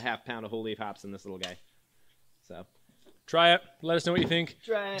like a half pound of whole leaf hops in this little guy. So try it. Let us know what you think.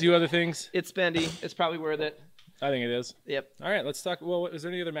 Try it. Do other things. It's spendy. It's probably worth it. I think it is. Yep. All right, let's talk. Well, is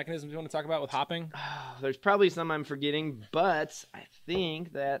there any other mechanisms you want to talk about with hopping? There's probably some I'm forgetting, but I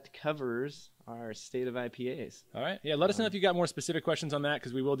think that covers our state of IPAs. All right. Yeah, let us know if you got more specific questions on that,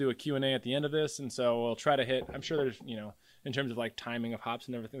 because we will do a Q&A at the end of this, and so we'll try to hit. I'm sure there's, in terms of like timing of hops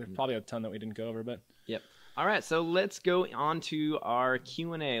and everything, there's probably a ton that we didn't go over, but. Yep. All right, so let's go on to our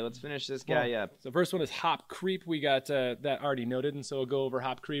Q&A. Let's finish this guy up. So first one is hop creep. We got that already noted, and so we'll go over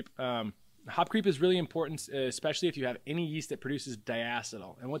hop creep. Hop creep is really important, especially if you have any yeast that produces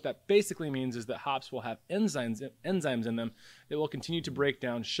diacetyl. And what that basically means is that hops will have enzymes in them that will continue to break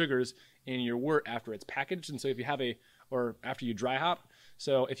down sugars in your wort after it's packaged. And so if you have or after you dry hop,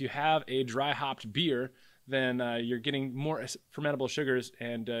 so if you have a dry hopped beer, then you're getting more fermentable sugars,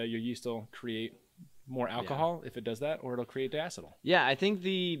 and your yeast will create more alcohol if it does that, or it'll create diacetyl. Yeah, I think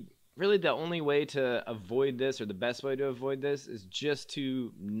really the only way to avoid this, or the best way to avoid this, is just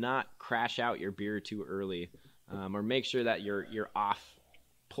to not crash out your beer too early, or make sure that you're off,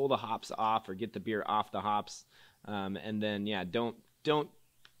 pull the hops off, or get the beer off the hops, and then don't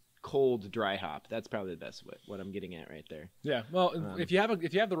cold dry hop. That's probably the best way, what I'm getting at right there. Yeah, well, if you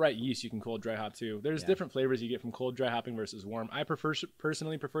have the right yeast, you can cold dry hop too. There's different flavors you get from cold dry hopping versus warm. I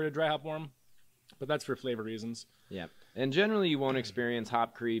personally prefer to dry hop warm, but that's for flavor reasons. Yeah. And generally you won't experience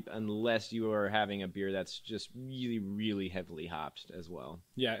hop creep unless you are having a beer that's just really, really heavily hopped as well.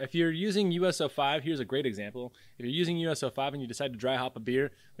 Yeah. If you're using USO5, here's a great example. If you're using USO5 and you decide to dry hop a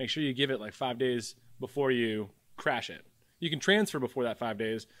beer, make sure you give it like 5 days before you crash it. You can transfer before that 5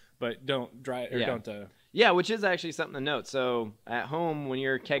 days, but don't dry or don't. Yeah, which is actually something to note. So at home, when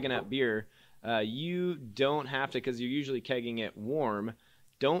you're kegging up beer, you don't have to, because you're usually kegging it warm,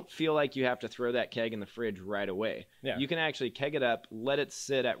 don't feel like you have to throw that keg in the fridge right away. Yeah. You can actually keg it up, let it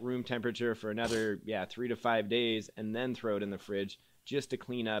sit at room temperature for another 3 to 5 days, and then throw it in the fridge just to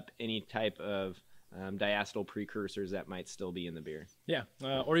clean up any type of diacetyl precursors that might still be in the beer. Yeah,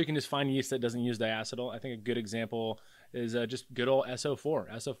 or you can just find yeast that doesn't use diacetyl. I think a good example is just good old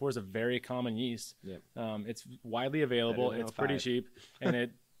SO4. SO4 is a very common yeast. Yep. It's widely available. It's pretty cheap, and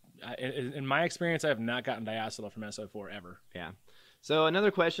in my experience, I have not gotten diacetyl from SO4 ever. Yeah. So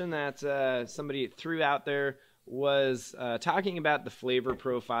another question that somebody threw out there was talking about the flavor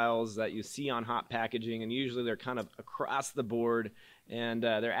profiles that you see on hop packaging, and usually they're kind of across the board, and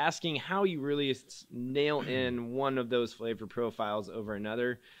they're asking how you really nail in one of those flavor profiles over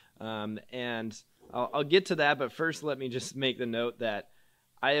another. And I'll get to that, but first let me just make the note that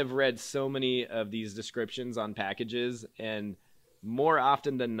I have read so many of these descriptions on packages, and more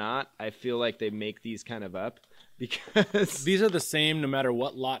often than not, I feel like they make these kind of up. Because these are the same no matter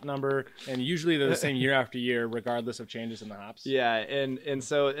what lot number, and usually they're the same year after year, regardless of changes in the hops. Yeah, and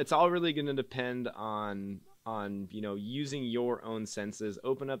so it's all really going to depend on using your own senses.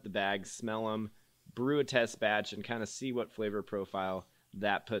 Open up the bag, smell them, brew a test batch, and kind of see what flavor profile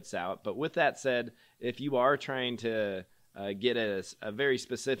that puts out. But with that said, if you are trying to get a very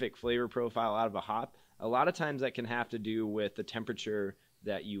specific flavor profile out of a hop, a lot of times that can have to do with the temperature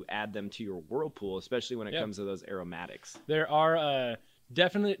that you add them to your whirlpool, especially when it comes to those aromatics. There are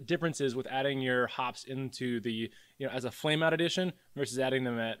definite differences with adding your hops into the, as a flame out addition versus adding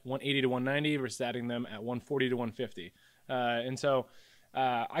them at 180 to 190 versus adding them at 140 to 150. And so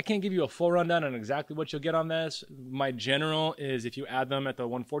I can't give you a full rundown on exactly what you'll get on this. My general is if you add them at the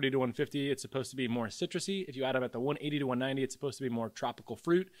 140 to 150, it's supposed to be more citrusy. If you add them at the 180 to 190, it's supposed to be more tropical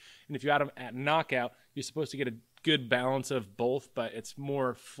fruit. And if you add them at knockout, you're supposed to get a good balance of both, but it's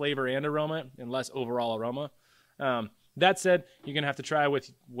more flavor and aroma and less overall aroma. That said, you're going to have to try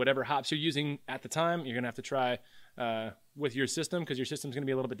with whatever hops you're using at the time. You're going to have to try with your system, because your system's going to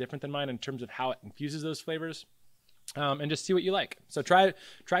be a little bit different than mine in terms of how it infuses those flavors. And just see what you like. So try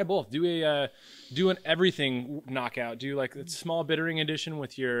both. Do an everything knockout. Do like a small bittering addition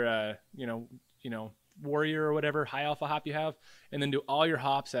with your Warrior or whatever high alpha hop you have, and then do all your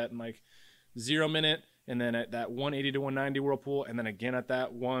hops at like 0 minute, and then at that 180 to 190 whirlpool, and then again at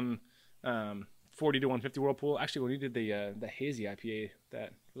that 140 to 150 whirlpool. Actually, when we did the hazy IPA,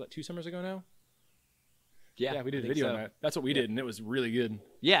 that was that 2 summers ago now. Yeah, we did a video on that. That's what we did, and it was really good.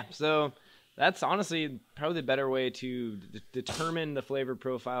 Yeah, so that's honestly probably the better way to determine the flavor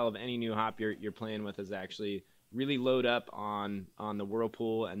profile of any new hop you're playing with, is actually really load up on the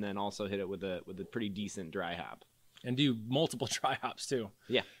whirlpool, and then also hit it with a pretty decent dry hop. And do multiple dry hops too.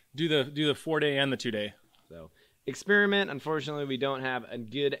 Yeah. Do the 4-day and the 2-day. So experiment. Unfortunately, we don't have a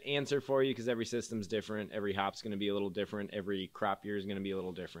good answer for you because every system's different. Every hop's going to be a little different. Every crop year is going to be a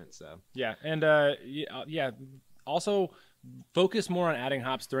little different. So yeah, and also focus more on adding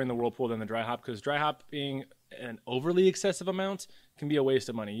hops during the whirlpool than the dry hop, because dry hop being an overly excessive amount can be a waste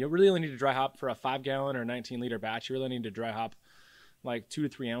of money. You really only need to dry hop for a 5-gallon or 19-liter batch. You really need to dry hop like 2 to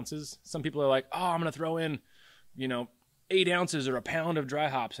 3 ounces. Some people are like, oh, I'm going to throw in 8 ounces or a pound of dry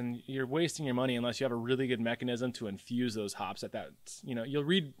hops, and you're wasting your money unless you have a really good mechanism to infuse those hops at that. You'll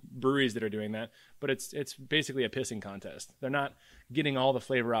read breweries that are doing that, but it's basically a pissing contest. They're not getting all the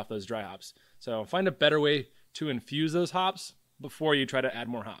flavor off those dry hops. So find a better way to infuse those hops before you try to add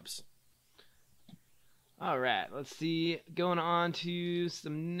more hops. All right, let's see. Going on to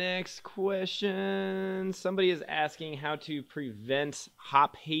some next questions. Somebody is asking how to prevent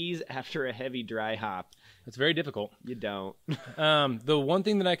hop haze after a heavy dry hop. It's very difficult. You don't. The one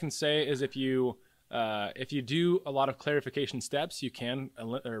thing that I can say is if you do a lot of clarification steps, you can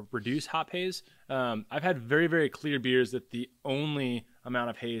reduce hop haze. I've had very, very clear beers that the only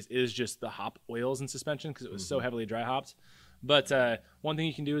amount of haze is just the hop oils in suspension because it was so heavily dry hopped. But one thing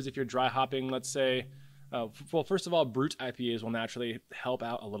you can do is if you're dry hopping, let's say, first of all, brute IPAs will naturally help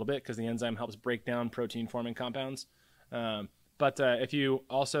out a little bit because the enzyme helps break down protein-forming compounds. But if you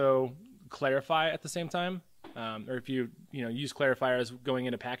also clarify at the same time, or if you use clarifiers going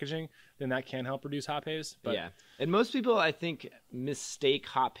into packaging, then that can help reduce hop haze. But yeah, and most people I think mistake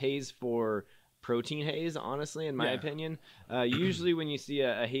hop haze for protein haze, honestly, in my opinion. Usually when you see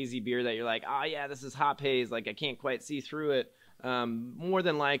a hazy beer that you're like, oh yeah, this is hop haze, like I can't quite see through it, more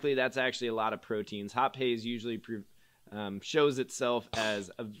than likely that's actually a lot of proteins. Hop haze usually shows itself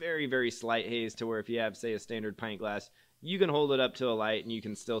as a very, very slight haze, to where if you have, say, a standard pint glass, you can hold it up to a light and you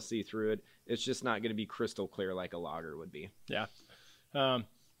can still see through it. It's just not going to be crystal clear like a lager would be. Yeah.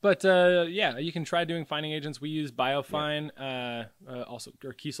 You can try doing fining agents. We use Biofine, also,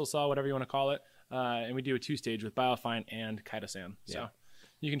 or Kiesel Saw, whatever you want to call it. And we do a 2-stage with Biofine and Chitosan. So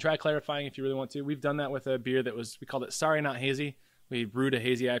you can try clarifying if you really want to. We've done that with a beer we called it Sorry Not Hazy. We brewed a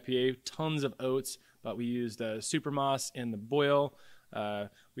hazy IPA, tons of oats, but we used Supermoss in the boil.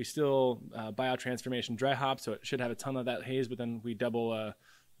 We still biotransformation dry hop, so it should have a ton of that haze, but then we double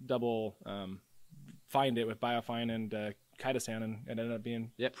find it with Biofine and Chitosan, and it ended up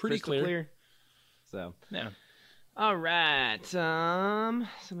being pretty clear. So yeah. All right.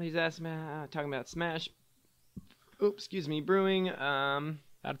 Somebody's asking about, talking about Smash. Oops, excuse me, brewing. Out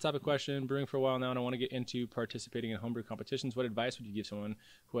of topic question, brewing for a while now, and I want to get into participating in homebrew competitions. What advice would you give someone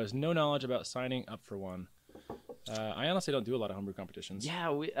who has no knowledge about signing up for one? I honestly don't do a lot of homebrew competitions.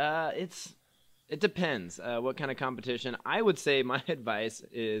 Yeah, it depends what kind of competition. I would say my advice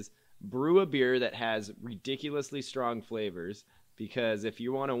is brew a beer that has ridiculously strong flavors, because if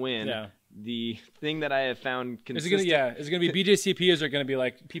you want to win, the thing that I have found consistent... Is it gonna be BJCP, or is it gonna be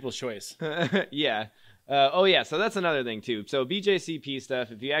like People's Choice? Yeah. So that's another thing too. So BJCP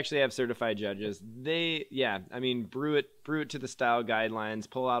stuff, if you actually have certified judges, brew it to the style guidelines,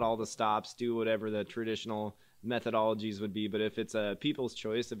 pull out all the stops, do whatever the traditional methodologies would be. But if it's a People's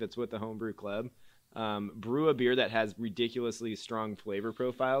Choice, if it's with the homebrew club, brew a beer that has ridiculously strong flavor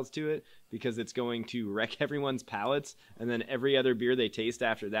profiles to it, because it's going to wreck everyone's palates, and then every other beer they taste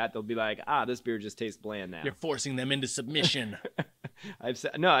after that, they'll be like, this beer just tastes bland now. You're forcing them into submission. I've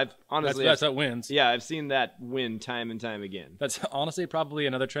honestly that's what wins. Yeah, I've seen that win time and time again. That's honestly probably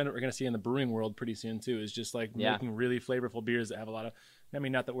another trend that we're going to see in the brewing world pretty soon too, is just like making really flavorful beers that have a lot of, I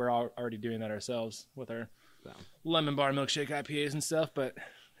mean, not that we're already doing that ourselves with our lemon bar milkshake IPAs and stuff, but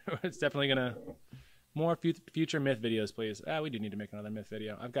it's definitely going to... More future myth videos, please. We do need to make another myth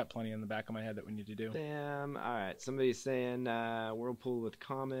video. I've got plenty in the back of my head that we need to do. Damn. All right. Somebody's saying Whirlpool with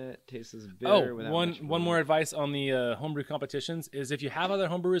Comet tastes bitter. One more advice on the homebrew competitions is, if you have other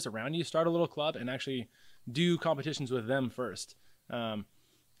homebrewers around you, start a little club and actually do competitions with them first.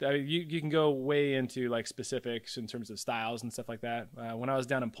 You can go way into like specifics in terms of styles and stuff like that. When I was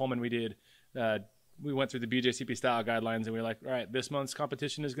down in Pullman, we went through the BJCP style guidelines, and we were like, all right, this month's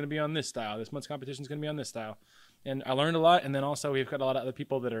competition is going to be on this style. This month's competition is going to be on this style. And I learned a lot. And then also we've got a lot of other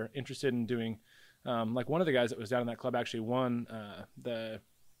people that are interested in doing, like one of the guys that was down in that club actually won the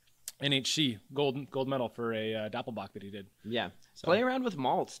NHC gold medal for a Doppelbock that he did. Yeah. So. Play around with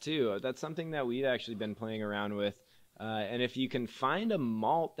malts too. That's something that we've actually been playing around with. And if you can find a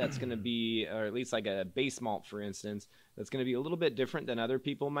malt that's going to be, or at least like a base malt, for instance, that's going to be a little bit different than other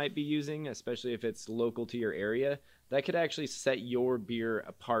people might be using, especially if it's local to your area, that could actually set your beer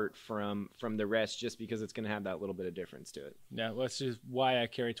apart from the rest, just because it's going to have that little bit of difference to it. Yeah, well, that's just why I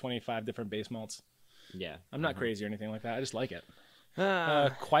carry 25 different base malts. Yeah. I'm not crazy or anything like that. I just like it.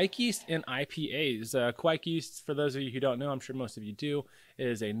 Quake yeast and IPAs. Quake yeast, for those of you who don't know, I'm sure most of you do,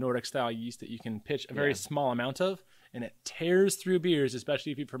 is a Nordic style yeast that you can pitch a very small amount of, and it tears through beers,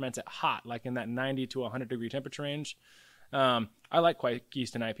 especially if you ferment it hot, like in that 90 to 100 degree temperature range. I like Quake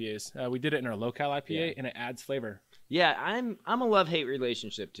yeast and IPAs. We did it in our low-cal IPA, and it adds flavor. Yeah, I'm a love-hate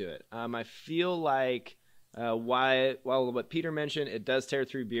relationship to it. I feel like while what Peter mentioned, it does tear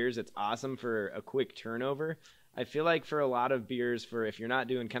through beers, it's awesome for a quick turnover. I feel like for a lot of beers, for if you're not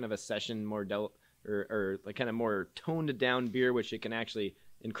doing kind of a session more or like kind of more toned down beer, which it can actually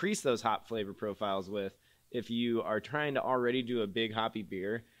increase those hop flavor profiles with, if you are trying to already do a big hoppy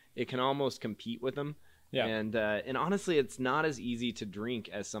beer, it can almost compete with them. Yeah. And honestly, it's not as easy to drink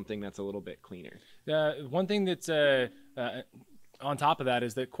as something that's a little bit cleaner. One thing that's on top of that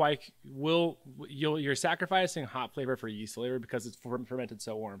is that Quake you're sacrificing hop flavor for yeast flavor because it's fermented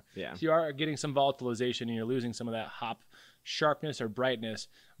so warm. Yeah. So you are getting some volatilization, and you're losing some of that hop sharpness or brightness,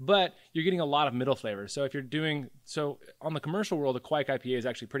 but you're getting a lot of middle flavor. So if you're doing on the commercial world, a Quake IPA is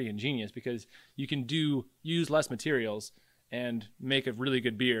actually pretty ingenious, because you can use less materials and make a really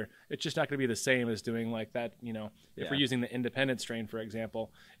good beer. It's just not going to be the same as doing like that, if we're using the independent strain, for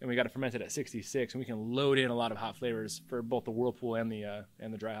example, and we got to ferment it at 66, and we can load in a lot of hop flavors for both the Whirlpool and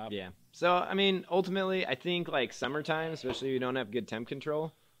the dry hop. Yeah. So, I mean, ultimately, I think like summertime, especially if you don't have good temp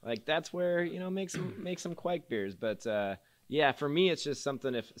control, like that's where, make some Quake beers. But yeah, for me, it's just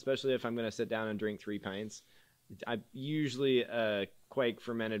something, especially if I'm going to sit down and drink 3 pints, I usually Quake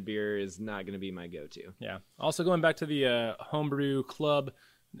fermented beer is not going to be my go-to. Yeah. Also, going back to the homebrew club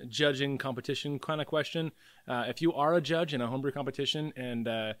judging competition kind of question, if you are a judge in a homebrew competition and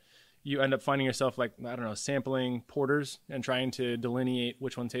you end up finding yourself sampling porters and trying to delineate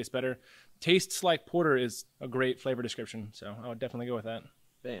which one tastes better, tastes like porter is a great flavor description. So I would definitely go with that.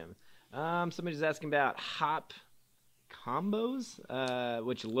 Bam. Somebody's asking about hop combos,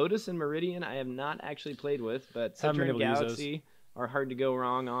 which Lotus and Meridian I have not actually played with, but Citra and Galaxy are hard to go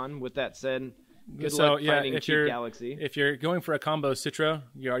wrong on. With that said, good luck finding cheap Galaxy. If you're going for a combo, Citra,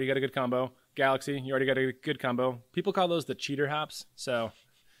 you already got a good combo. Galaxy, you already got a good combo. People call those the cheater hops, so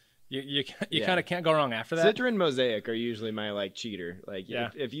you kind of can't go wrong after that. Citra and Mosaic are usually my cheater.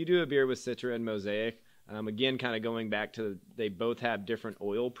 If you do a beer with Citra and Mosaic, again, kind of going back to they both have different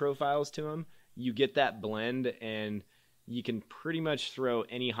oil profiles to them. You get that blend, and you can pretty much throw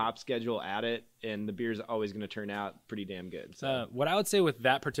any hop schedule at it, and the beer's always going to turn out pretty damn good. So. What I would say with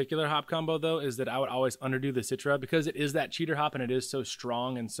that particular hop combo, though, is that I would always underdo the Citra because it is that cheater hop and it is so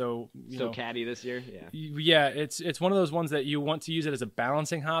strong and so catty this year. Yeah, it's one of those ones that you want to use it as a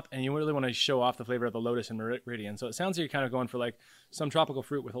balancing hop, and you really want to show off the flavor of the Lotus and Meridian. So it sounds like you're kind of going for like some tropical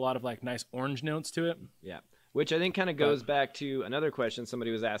fruit with a lot of like nice orange notes to it. Yeah. Which I think kind of goes back to another question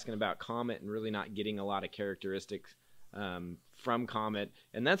somebody was asking about Comet and really not getting a lot of characteristics from Comet,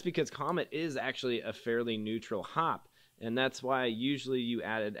 and that's because Comet is actually a fairly neutral hop, and that's why usually you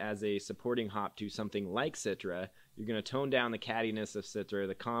add it as a supporting hop to something like Citra. You're going to tone down the cattiness of Citra.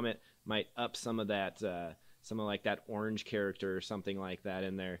 The Comet might up some of that, some of like that orange character or something like that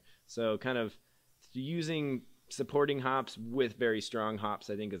in there. So kind of using supporting hops with very strong hops,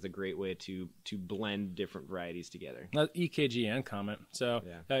 I think, is a great way to blend different varieties together. EKG and Comet. So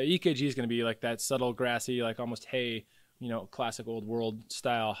EKG is going to be like that subtle, grassy, like almost hay, classic old world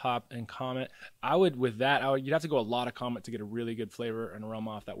style hop and Comet. You'd have to go a lot of Comet to get a really good flavor and aroma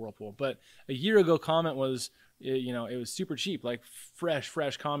off that Whirlpool. But a year ago, Comet was, it was super cheap. Like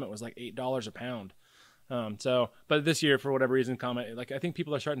fresh Comet was like $8 a pound. But this year, for whatever reason, Comet, like I think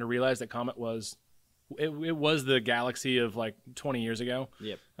people are starting to realize that Comet was, it was the Galaxy of like 20 years ago.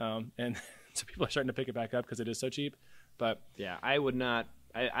 Yep. And so people are starting to pick it back up because it is so cheap. But yeah, I would not.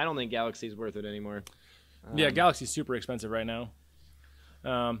 I don't think Galaxy's worth it anymore. Galaxy's super expensive right now.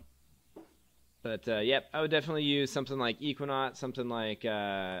 But yep, I would definitely use something like Equinox, something like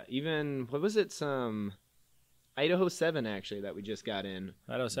even what was it? Some Idaho 7 actually that we just got in.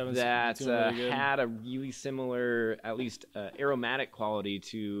 Idaho 7 that really had a really similar, at least aromatic quality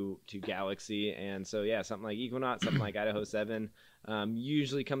to Galaxy, and so yeah, something like Equinox, something like Idaho 7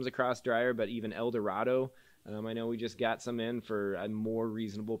 usually comes across drier, but even El Dorado, I know we just got some in for a more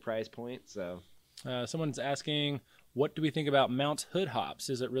reasonable price point. So someone's asking, what do we think about Mount Hood hops?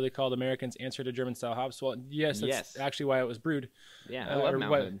 Is it really called American's answer to German style hops? Well, yes, that's actually why it was brewed. Yeah, I love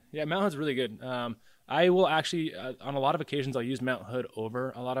Mount Hood. Yeah, Mount Hood's really good. I will actually, on a lot of occasions, I'll use Mount Hood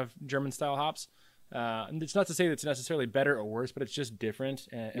over a lot of German style hops. And it's not to say that it's necessarily better or worse, but it's just different.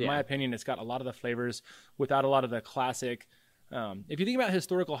 In my opinion, it's got a lot of the flavors without a lot of the classic. If you think about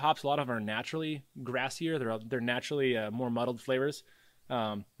historical hops, a lot of them are naturally grassier. They're naturally more muddled flavors,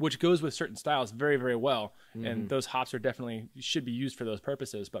 which goes with certain styles very, very well. Mm-hmm. And those hops should be used for those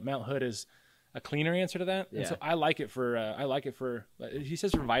purposes. But Mount Hood is a cleaner answer to that. Yeah. And so I like it for, he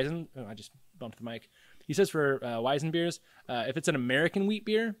says for Weizen, I just bumped the mic. He says for Weizen beers, if it's an American wheat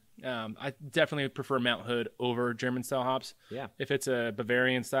beer, I definitely prefer Mount Hood over German style hops. Yeah. If it's a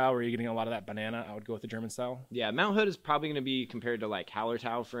Bavarian style where you're getting a lot of that banana, I would go with the German style. Yeah, Mount Hood is probably going to be, compared to like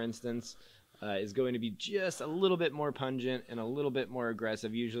Hallertau, for instance, is going to be just a little bit more pungent and a little bit more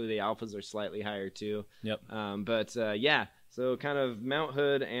aggressive. Usually the alphas are slightly higher too. Yep. Yeah. So kind of Mount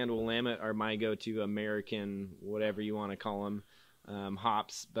Hood and Willamette are my go-to American, whatever you want to call them,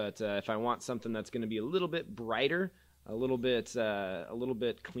 hops. But if I want something that's going to be a little bit brighter, a little bit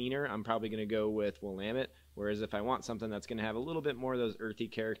cleaner, I'm probably going to go with Willamette. Whereas if I want something that's going to have a little bit more of those earthy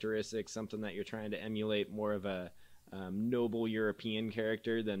characteristics, something that you're trying to emulate more of a noble European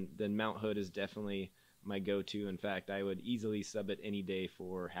character, then Mount Hood is definitely my go-to. In fact, I would easily sub it any day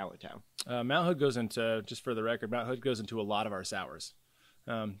for Hallertau. Mount Hood goes into, just for the record, Mount Hood goes into a lot of our sours.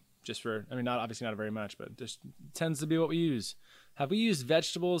 Obviously not very much, but just tends to be what we use. Have we used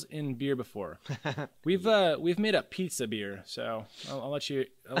vegetables in beer before? We've made a pizza beer, so I'll let you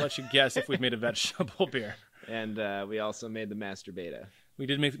guess if we've made a vegetable beer. And we also made the Master Beta. We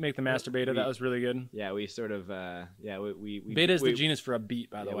did make the Master Beta. That was really good. Yeah, we sort of we Beta is the genus for a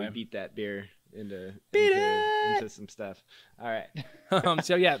beet, by the way. We beat that beer into some stuff. All right.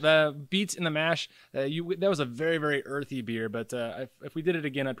 So yeah, the beets in the mash. That was a very, very earthy beer, but if we did it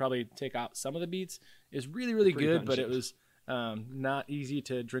again, I'd probably take out some of the beets. It's really, really good, but it was not easy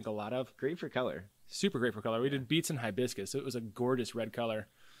to drink a lot of. Great for color. Super great for color. We did beets and hibiscus, so it was a gorgeous red color.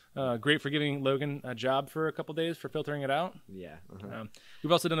 Great for giving Logan a job for a couple days for filtering it out. Yeah.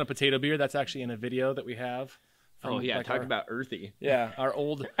 We've also done a potato beer. That's actually in a video that we have. Talk about earthy. Yeah, our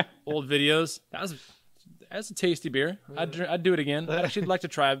old videos. That's a tasty beer. I'd do it again. I'd actually like to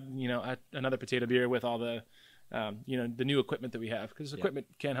try another potato beer with all the the new equipment that we have, because equipment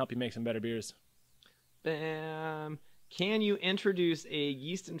can help you make some better beers. Can you introduce a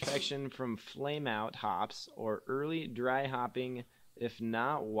yeast infection from flame out hops or early dry hopping? If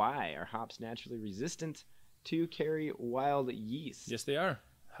not, why? Are hops naturally resistant to carry wild yeast? Yes, they are.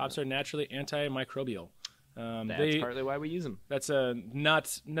 Hops are naturally antimicrobial. That's partly why we use them. That's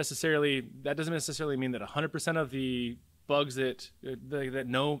not necessarily. That doesn't necessarily mean that 100% of the bugs that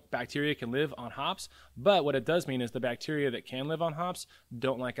no bacteria can live on hops. But what it does mean is the bacteria that can live on hops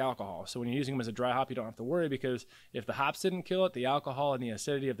don't like alcohol. So when you're using them as a dry hop, you don't have to worry, because if the hops didn't kill it, the alcohol and the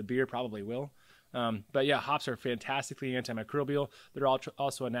acidity of the beer probably will. But yeah, hops are fantastically antimicrobial. They're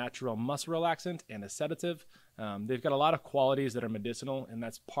also a natural muscle relaxant and a sedative. They've got a lot of qualities that are medicinal, and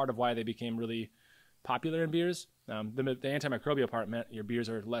that's part of why they became really popular in beers. The antimicrobial part meant your beers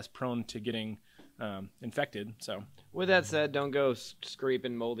are less prone to getting infected. So with that said, don't go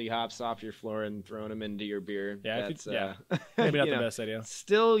scraping moldy hops off your floor and throwing them into your beer. Yeah, that's maybe not the best idea.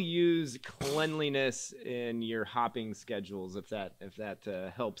 Still use cleanliness in your hopping schedules if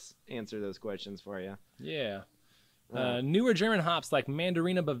that helps answer those questions for you. Yeah. Newer German hops like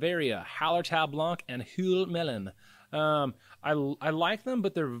Mandarina Bavaria, Hallertau Blanc, and Hühl Melon. I like them,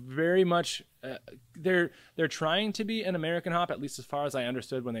 but they're very much they're trying to be an American hop, at least as far as I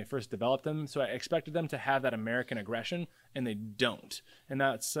understood when they first developed them. So I expected them to have that American aggression, and they don't. And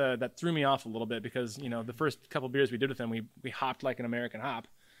that threw me off a little bit, because the first couple beers we did with them, we hopped like an American hop,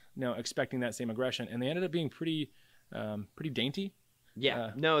 expecting that same aggression, and they ended up being pretty dainty.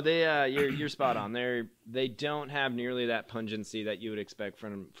 Yeah, no, they you're spot on. They don't have nearly that pungency that you would expect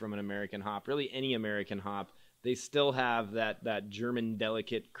from an American hop. Really, any American hop, they still have that German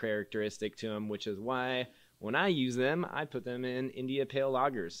delicate characteristic to them, which is why when I use them, I put them in India Pale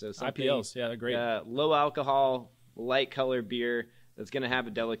Lagers. So something, IPLs, yeah, they're great. Low alcohol, light color beer that's going to have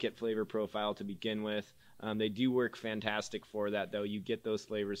a delicate flavor profile to begin with. They do work fantastic for that, though. You get those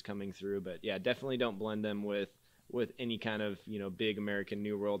flavors coming through, but yeah, definitely don't blend them with any kind of big American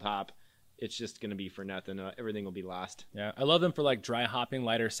New World hop. It's just going to be for nothing. Everything will be lost. Yeah, I love them for like dry hopping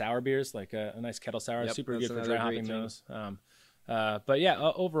lighter sour beers, like a nice kettle sour. Yep, super good for dry hopping those. But yeah,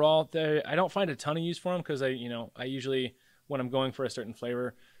 overall, I don't find a ton of use for them, because I usually, when I'm going for a certain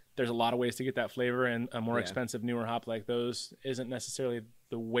flavor, there's a lot of ways to get that flavor, and a more expensive newer hop like those isn't necessarily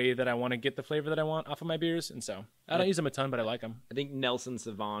the way that I want to get the flavor that I want off of my beers. And so I don't use them a ton, but I like them. I think Nelson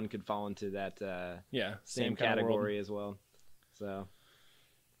Sauvin could fall into that same category as well. So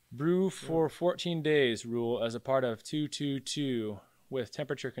brew for 14 days rule as a part of 222 with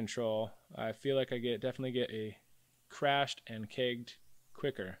temperature control. I feel like I definitely get a crashed and kegged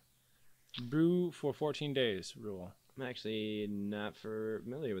quicker. Brew for 14 days rule. I'm actually not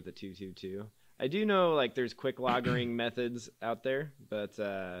familiar with the 222. I do know there's quick lagering methods out there, but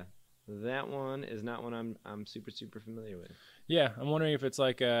that one is not one I'm super familiar with. Yeah, I'm wondering if it's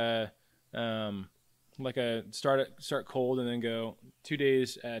like a start cold and then go 2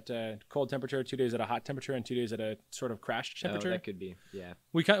 days at cold temperature, 2 days at a hot temperature, and 2 days at a sort of crashed temperature. Oh, that could be, yeah.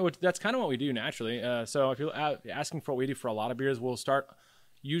 That's kind of what we do naturally. So if you're asking for what we do for a lot of beers, we'll start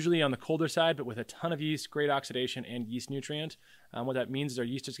usually on the colder side, but with a ton of yeast, great oxidation, and yeast nutrient. What that means is our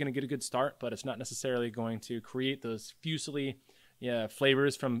yeast is going to get a good start, but it's not necessarily going to create those fusely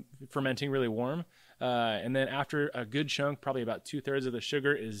flavors from fermenting really warm. And then after a good chunk, probably about 2/3 of the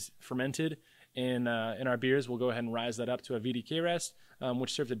sugar is fermented in our beers, we'll go ahead and rise that up to a VDK rest,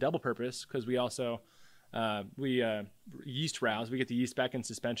 which serves a double purpose, because we also yeast rouse. We get the yeast back in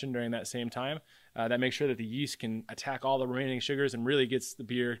suspension during that same time. That makes sure that the yeast can attack all the remaining sugars and really gets the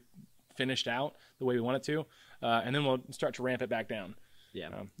beer finished out the way we want it to. And then we'll start to ramp it back down. Yeah,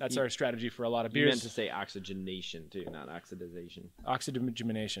 that's our strategy for a lot of beers. You meant to say oxygenation too, not oxidization.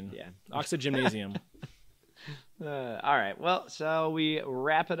 Oxygenation. Yeah. Oxygymnasium. All right. Well, shall we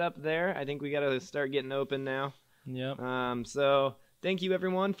wrap it up there? I think we got to start getting open now. Yep. So thank you,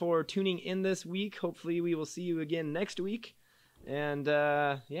 everyone, for tuning in this week. Hopefully we will see you again next week. And,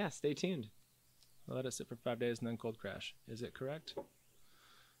 stay tuned. We'll let it sit for 5 days and then cold crash. Is it correct?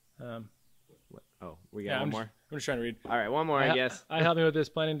 We got one more? I'm just trying to read. All right, one more, I guess. I helped me with this,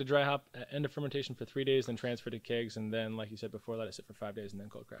 planning to dry hop at end of fermentation for 3 days, then transfer to kegs, and then, like you said before, let it sit for 5 days and then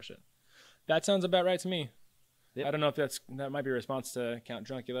cold crash it. That sounds about right to me. Yep. I don't know if that might be a response to Count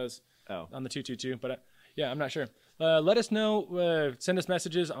Drunkulas on the 222, but I'm not sure. Let us know. Send us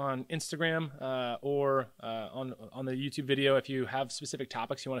messages on Instagram or on the YouTube video if you have specific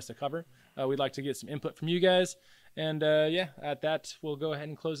topics you want us to cover. We'd like to get some input from you guys. And at that, we'll go ahead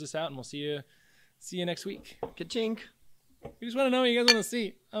and close this out, and we'll see you next week. Ka-chink. We just want to know what you guys want to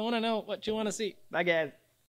see. I want to know what you want to see. Bye, guys.